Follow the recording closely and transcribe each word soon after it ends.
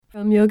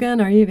From Yoga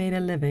and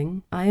Ayurveda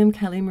Living, I am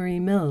Kelly Marie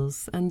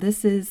Mills, and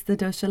this is The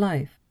Dosha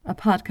Life, a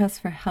podcast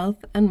for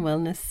health and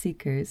wellness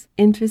seekers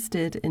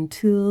interested in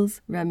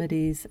tools,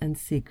 remedies, and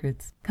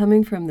secrets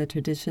coming from the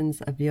traditions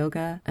of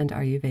yoga and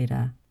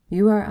Ayurveda.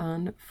 You are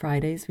on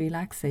Friday's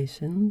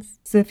Relaxations,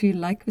 so if you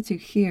like what you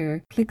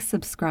hear, click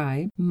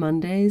subscribe.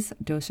 Mondays,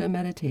 dosha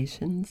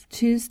meditations.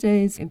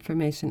 Tuesdays,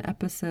 information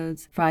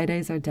episodes.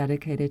 Fridays are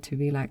dedicated to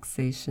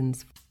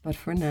relaxations. But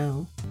for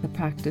now, the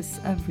practice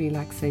of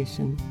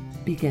relaxation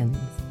begins.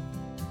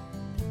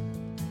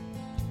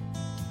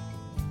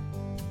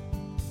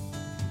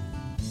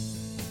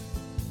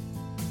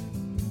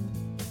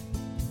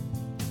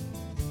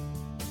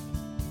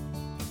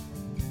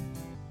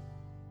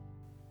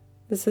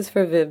 This is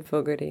for Viv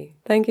Fogarty.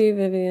 Thank you,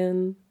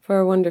 Vivian, for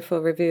a wonderful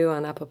review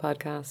on Apple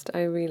Podcast.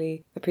 I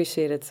really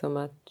appreciate it so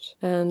much.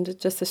 And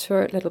just a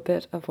short little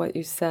bit of what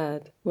you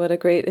said. What a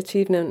great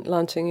achievement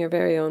launching your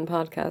very own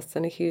podcast,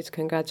 and a huge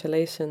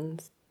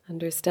congratulations.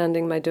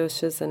 Understanding my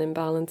doshas and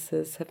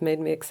imbalances have made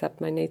me accept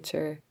my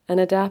nature and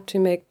adapt to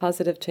make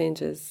positive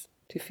changes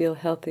to feel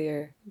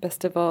healthier.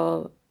 Best of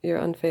all, your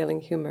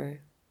unfailing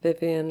humor.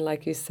 Vivian,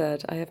 like you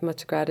said, I have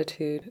much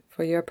gratitude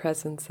for your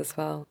presence as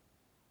well.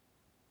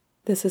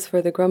 This is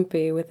for the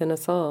grumpy within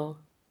us all.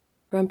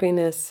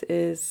 Grumpiness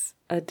is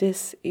a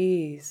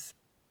dis-ease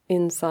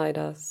inside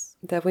us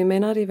that we may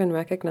not even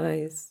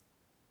recognize,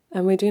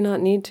 and we do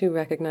not need to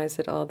recognize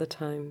it all the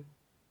time.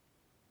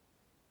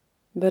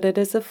 But it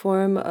is a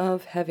form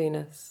of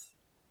heaviness.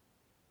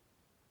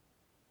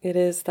 It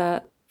is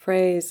that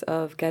phrase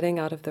of getting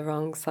out of the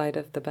wrong side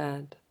of the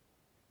bed.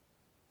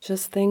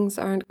 Just things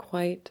aren't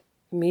quite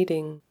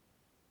meeting,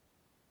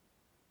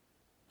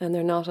 and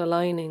they're not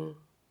aligning.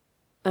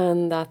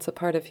 And that's a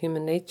part of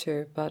human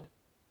nature, but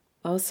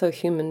also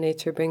human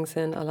nature brings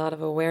in a lot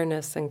of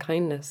awareness and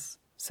kindness.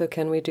 So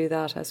can we do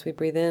that as we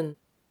breathe in?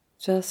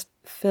 Just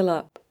fill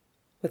up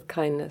with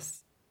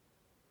kindness.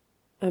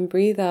 And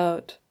breathe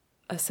out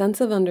a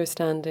sense of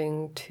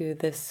understanding to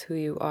this who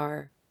you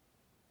are.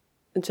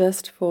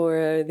 Just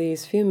for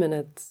these few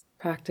minutes,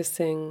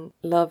 practicing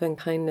love and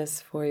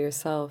kindness for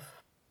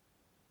yourself.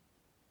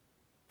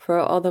 For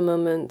all the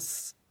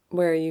moments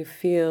where you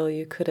feel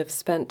you could have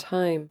spent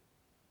time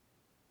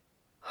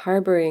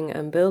harboring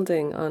and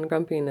building on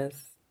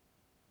grumpiness.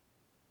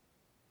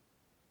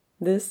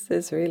 This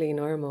is really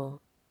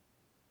normal.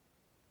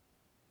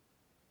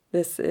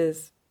 This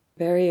is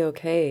very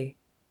okay.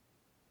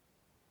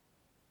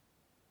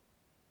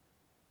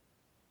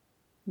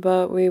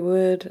 But we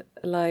would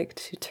like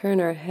to turn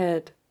our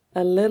head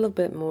a little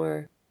bit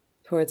more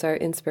towards our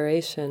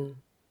inspiration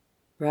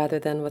rather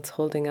than what's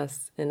holding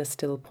us in a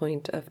still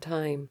point of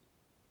time,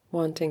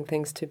 wanting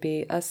things to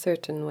be a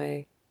certain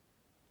way.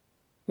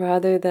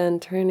 Rather than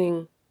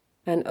turning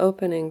and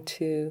opening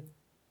to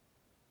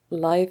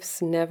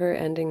life's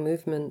never-ending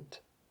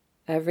movement.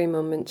 Every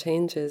moment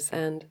changes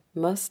and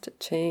must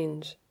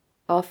change,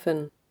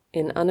 often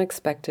in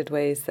unexpected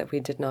ways that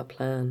we did not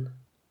plan.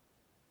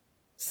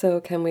 So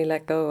can we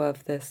let go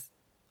of this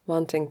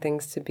wanting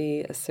things to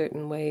be a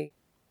certain way?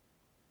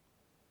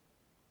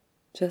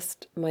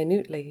 Just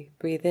minutely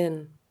breathe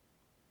in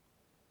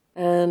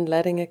and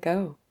letting it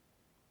go.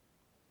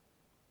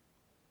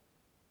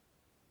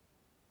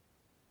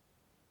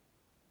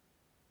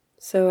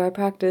 So our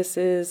practice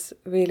is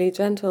really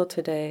gentle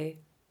today,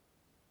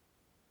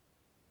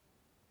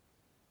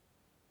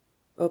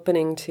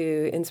 opening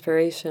to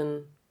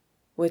inspiration,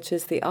 which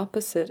is the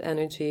opposite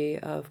energy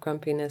of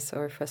grumpiness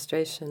or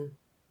frustration.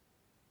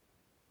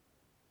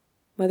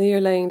 Whether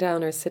you're laying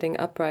down or sitting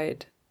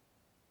upright,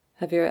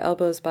 have your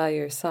elbows by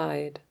your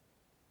side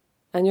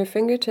and your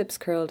fingertips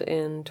curled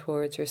in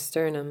towards your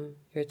sternum,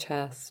 your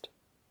chest.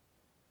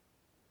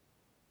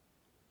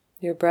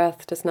 Your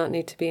breath does not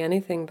need to be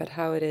anything but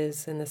how it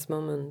is in this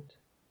moment.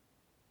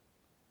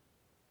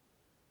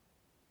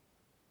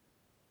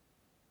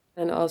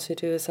 And all you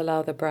do is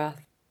allow the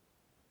breath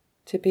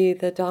to be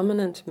the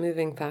dominant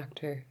moving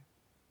factor,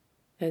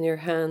 and your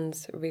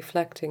hands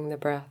reflecting the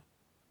breath.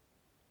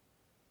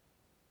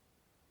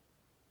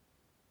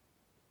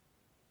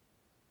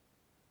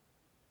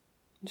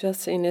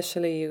 Just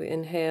initially you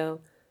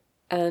inhale,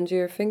 and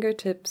your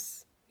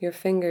fingertips, your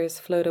fingers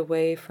float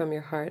away from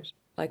your heart,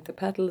 like the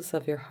petals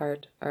of your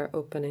heart are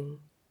opening.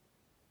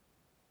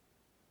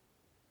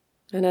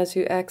 And as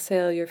you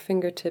exhale, your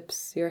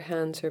fingertips, your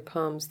hands, your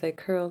palms, they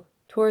curl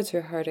towards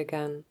your heart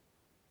again,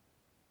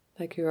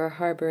 like you are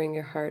harboring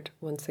your heart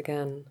once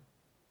again.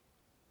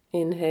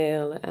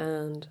 Inhale,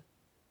 and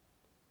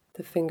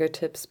the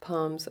fingertips,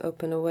 palms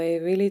open away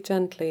really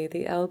gently.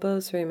 The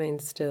elbows remain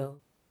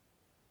still.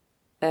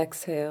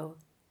 Exhale,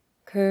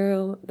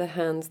 curl the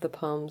hands, the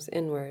palms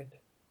inward.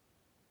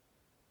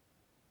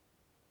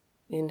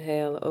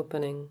 Inhale,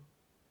 opening.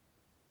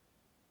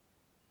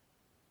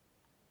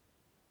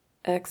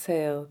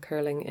 Exhale,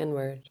 curling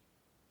inward.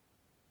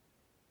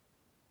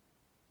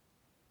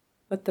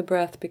 But the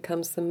breath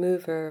becomes the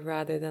mover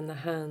rather than the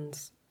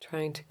hands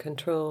trying to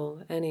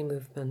control any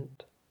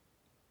movement.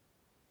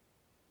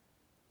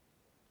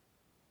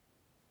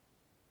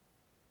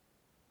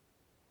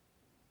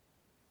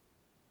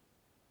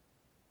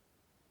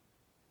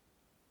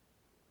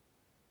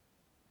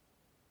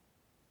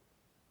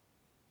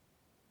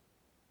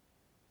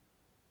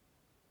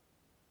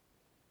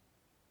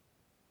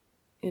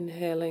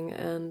 Inhaling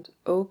and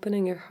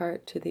opening your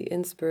heart to the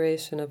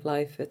inspiration of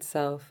life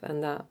itself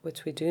and that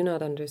which we do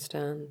not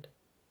understand.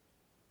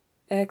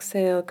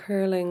 Exhale,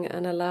 curling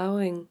and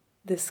allowing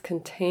this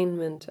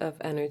containment of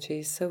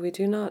energy so we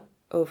do not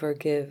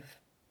overgive.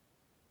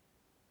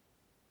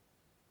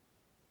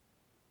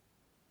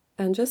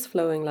 And just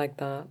flowing like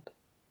that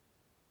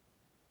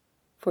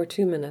for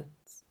 2 minutes.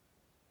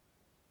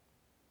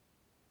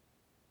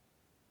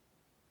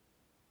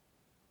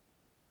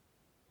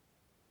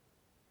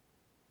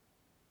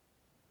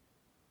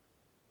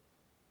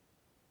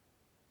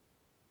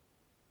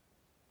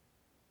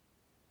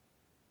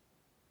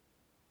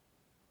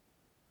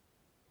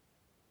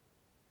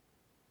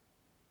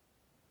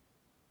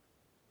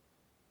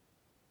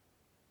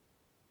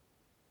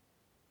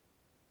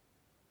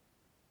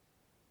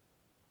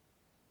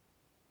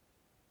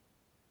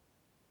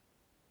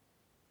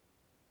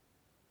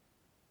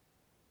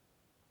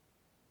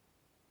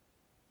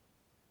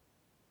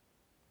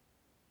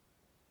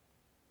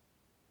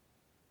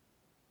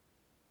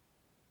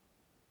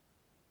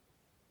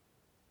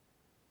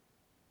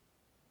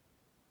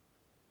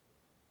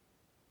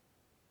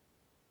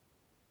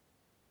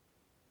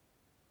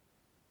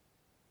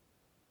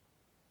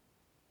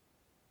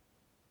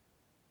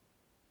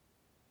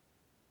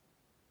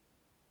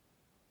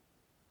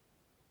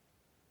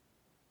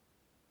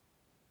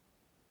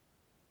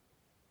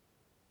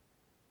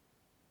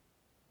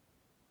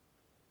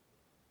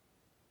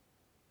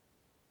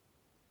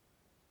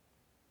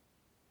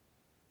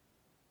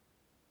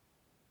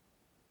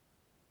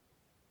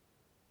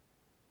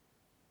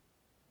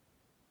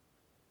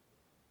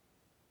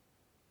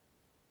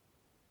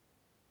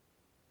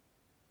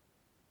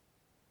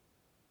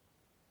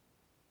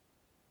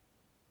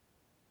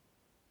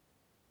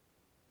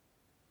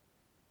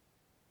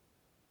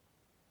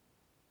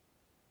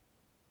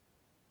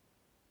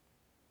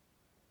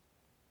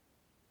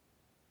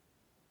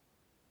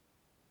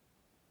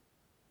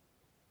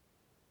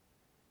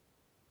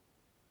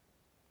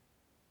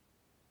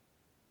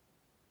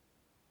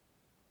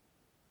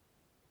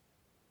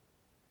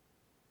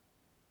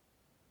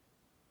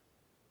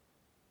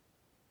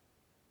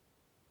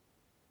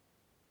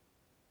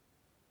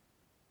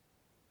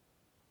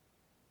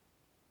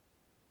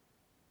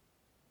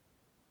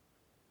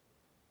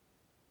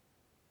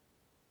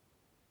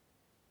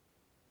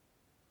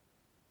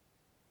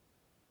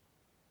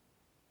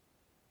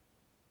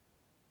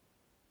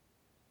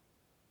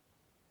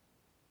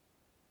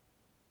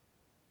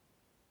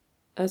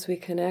 As we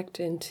connect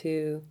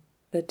into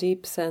the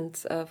deep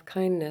sense of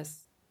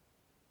kindness,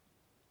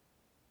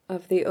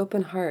 of the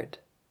open heart,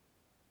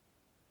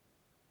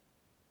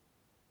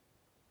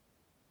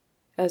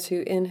 as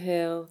you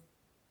inhale,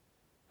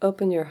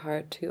 open your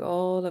heart to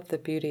all of the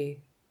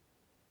beauty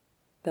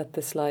that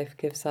this life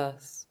gives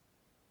us,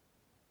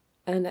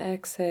 and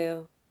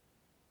exhale,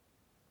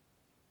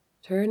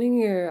 turning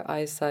your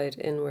eyesight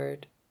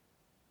inward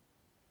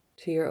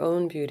to your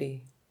own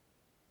beauty.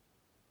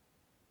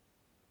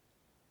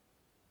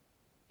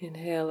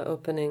 Inhale,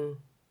 opening.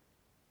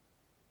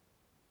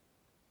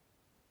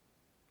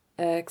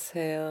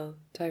 Exhale,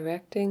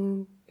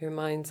 directing your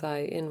mind's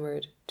eye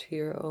inward to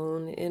your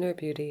own inner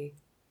beauty,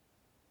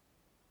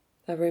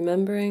 a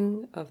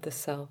remembering of the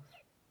self,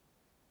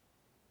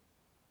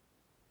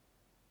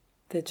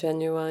 the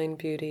genuine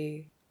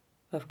beauty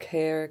of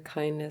care,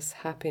 kindness,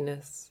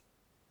 happiness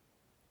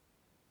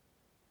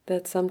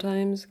that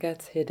sometimes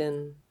gets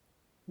hidden,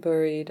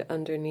 buried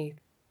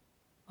underneath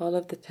all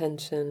of the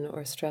tension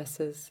or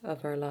stresses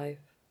of our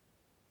life.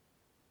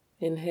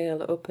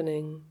 Inhale,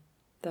 opening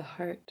the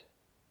heart.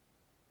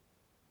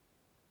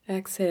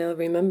 Exhale,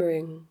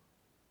 remembering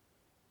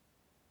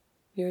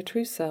your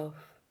true self.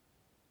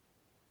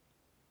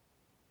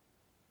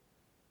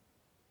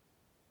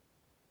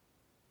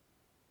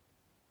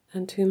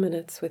 And 2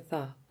 minutes with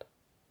that.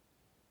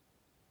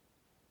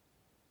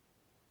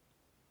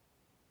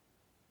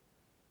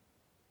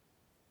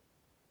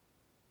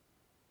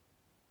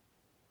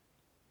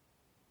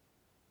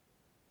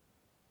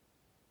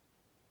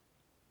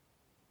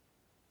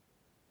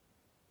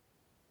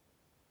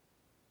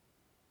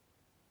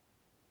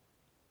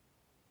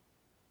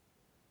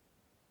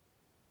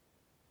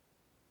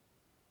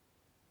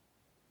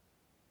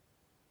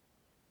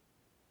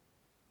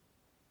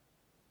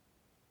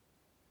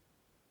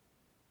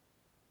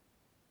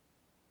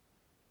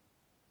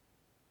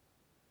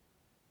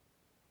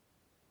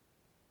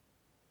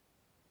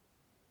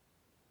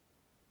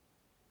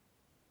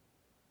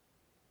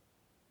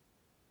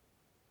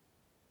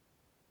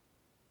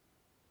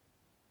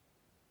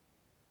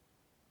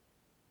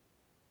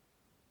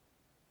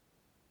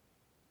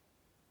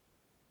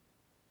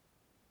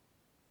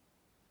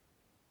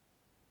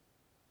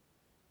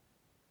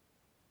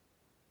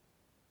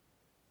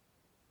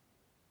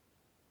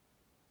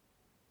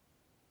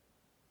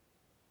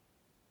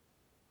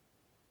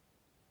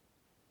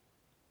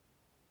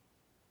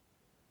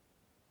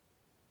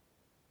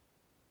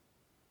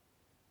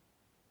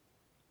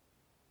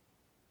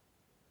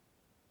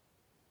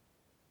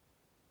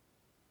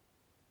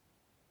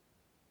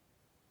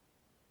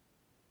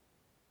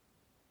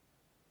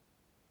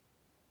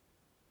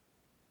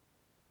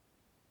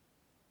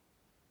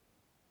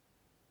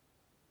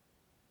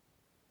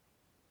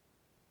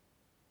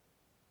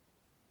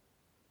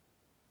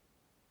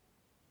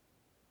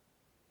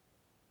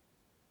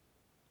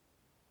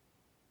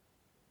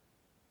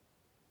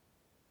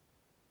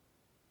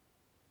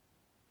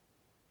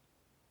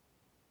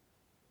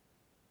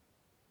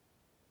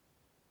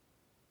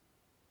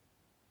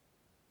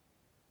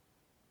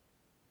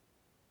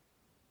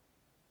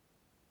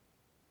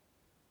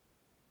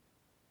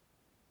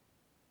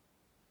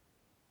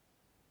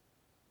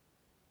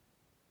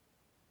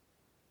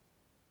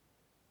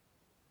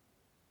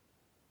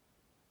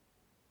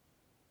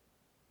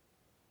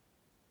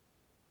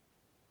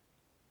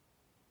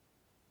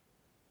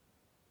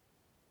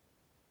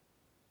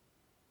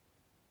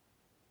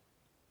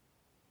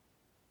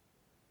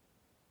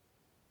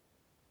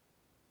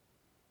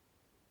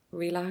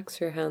 relax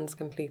your hands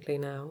completely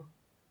now.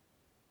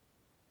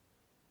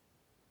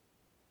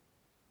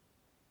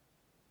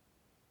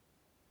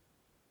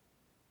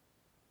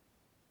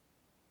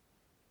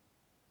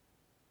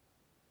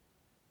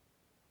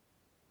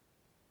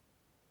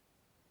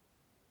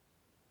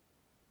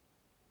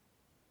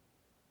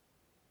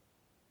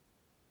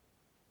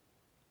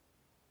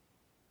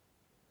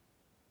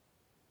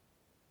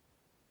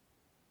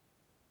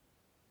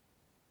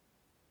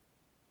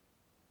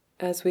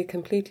 As we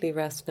completely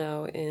rest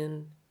now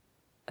in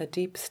a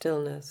deep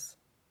stillness,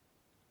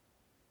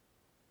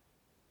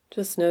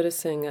 just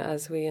noticing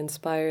as we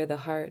inspire the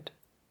heart,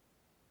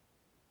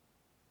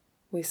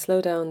 we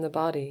slow down the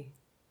body.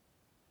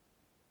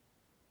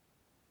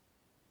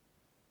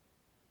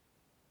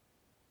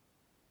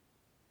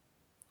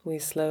 We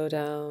slow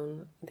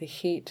down the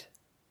heat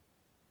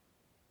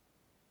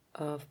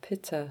of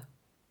pitta,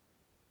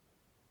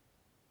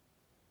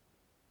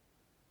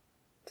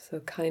 so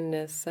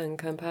kindness and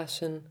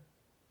compassion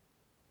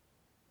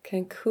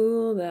can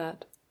cool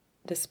that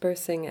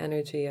dispersing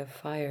energy of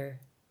fire.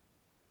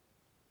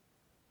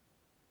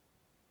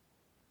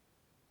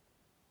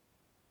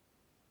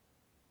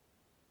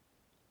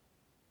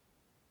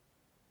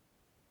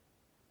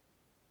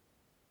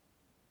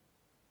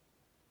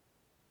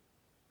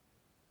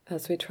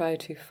 As we try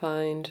to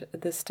find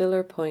the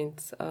stiller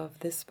points of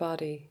this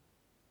body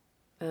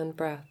and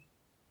breath.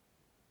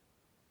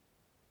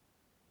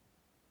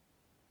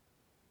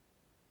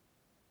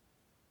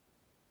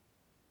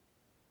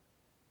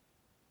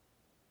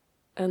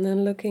 And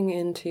then looking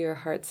into your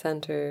heart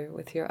center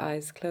with your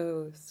eyes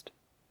closed.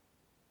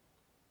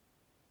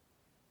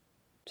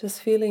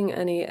 Just feeling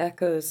any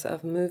echoes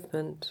of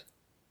movement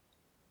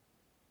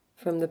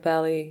from the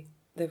belly,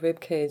 the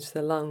ribcage,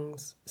 the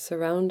lungs,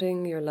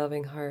 surrounding your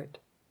loving heart.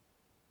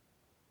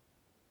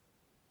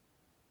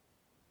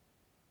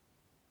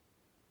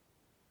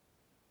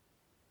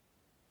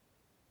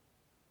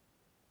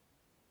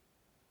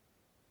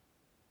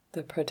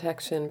 The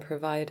protection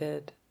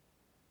provided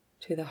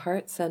to the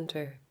heart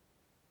center.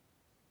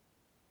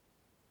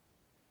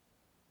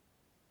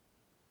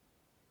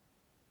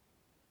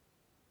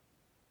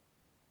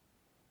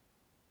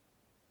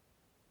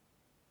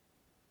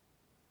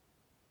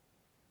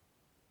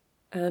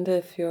 And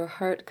if your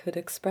heart could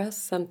express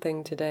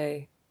something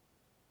today,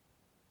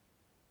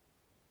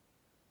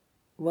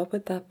 what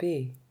would that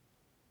be?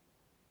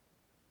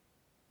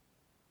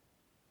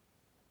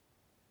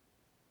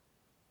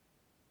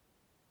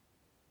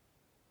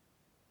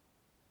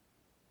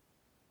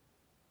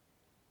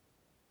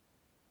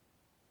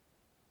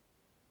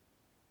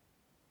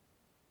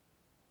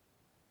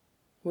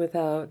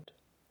 Without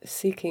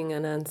seeking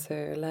an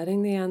answer,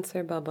 letting the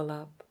answer bubble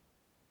up,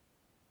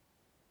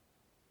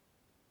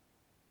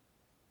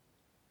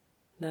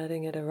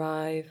 letting it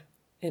arrive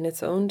in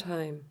its own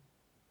time.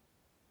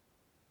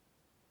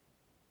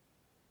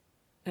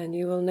 And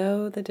you will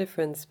know the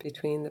difference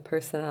between the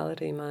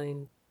personality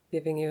mind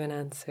giving you an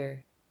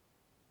answer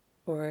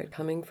or it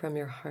coming from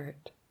your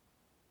heart.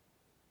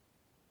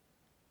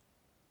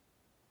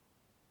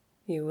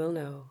 You will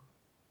know.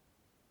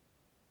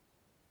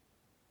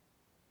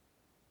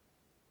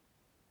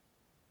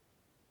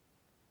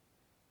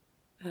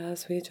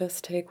 As we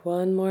just take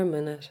one more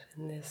minute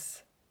in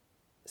this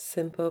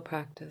simple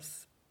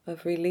practice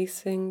of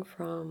releasing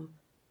from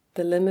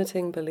the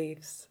limiting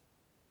beliefs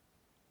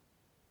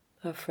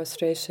of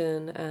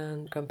frustration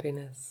and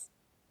grumpiness.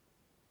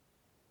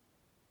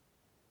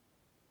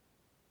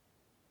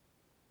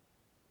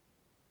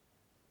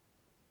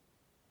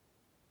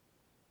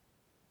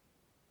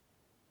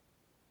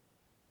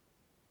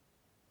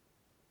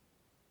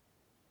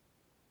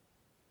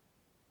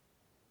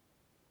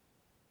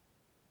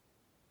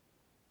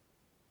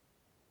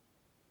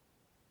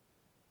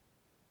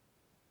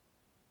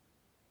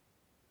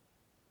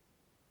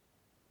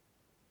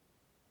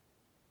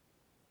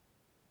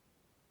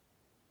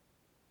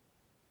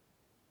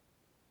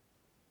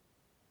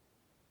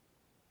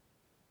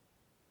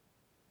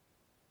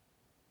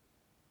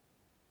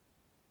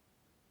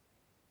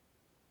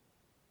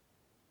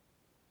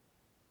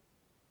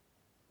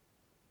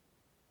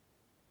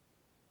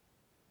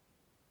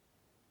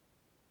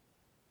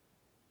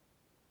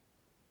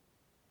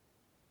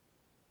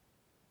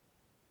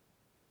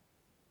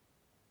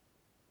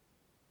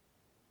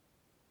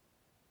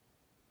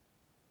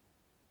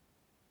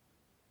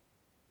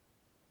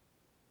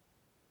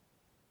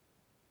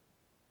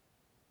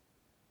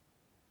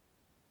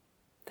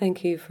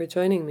 Thank you for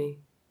joining me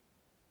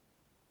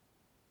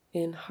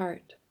in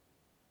heart.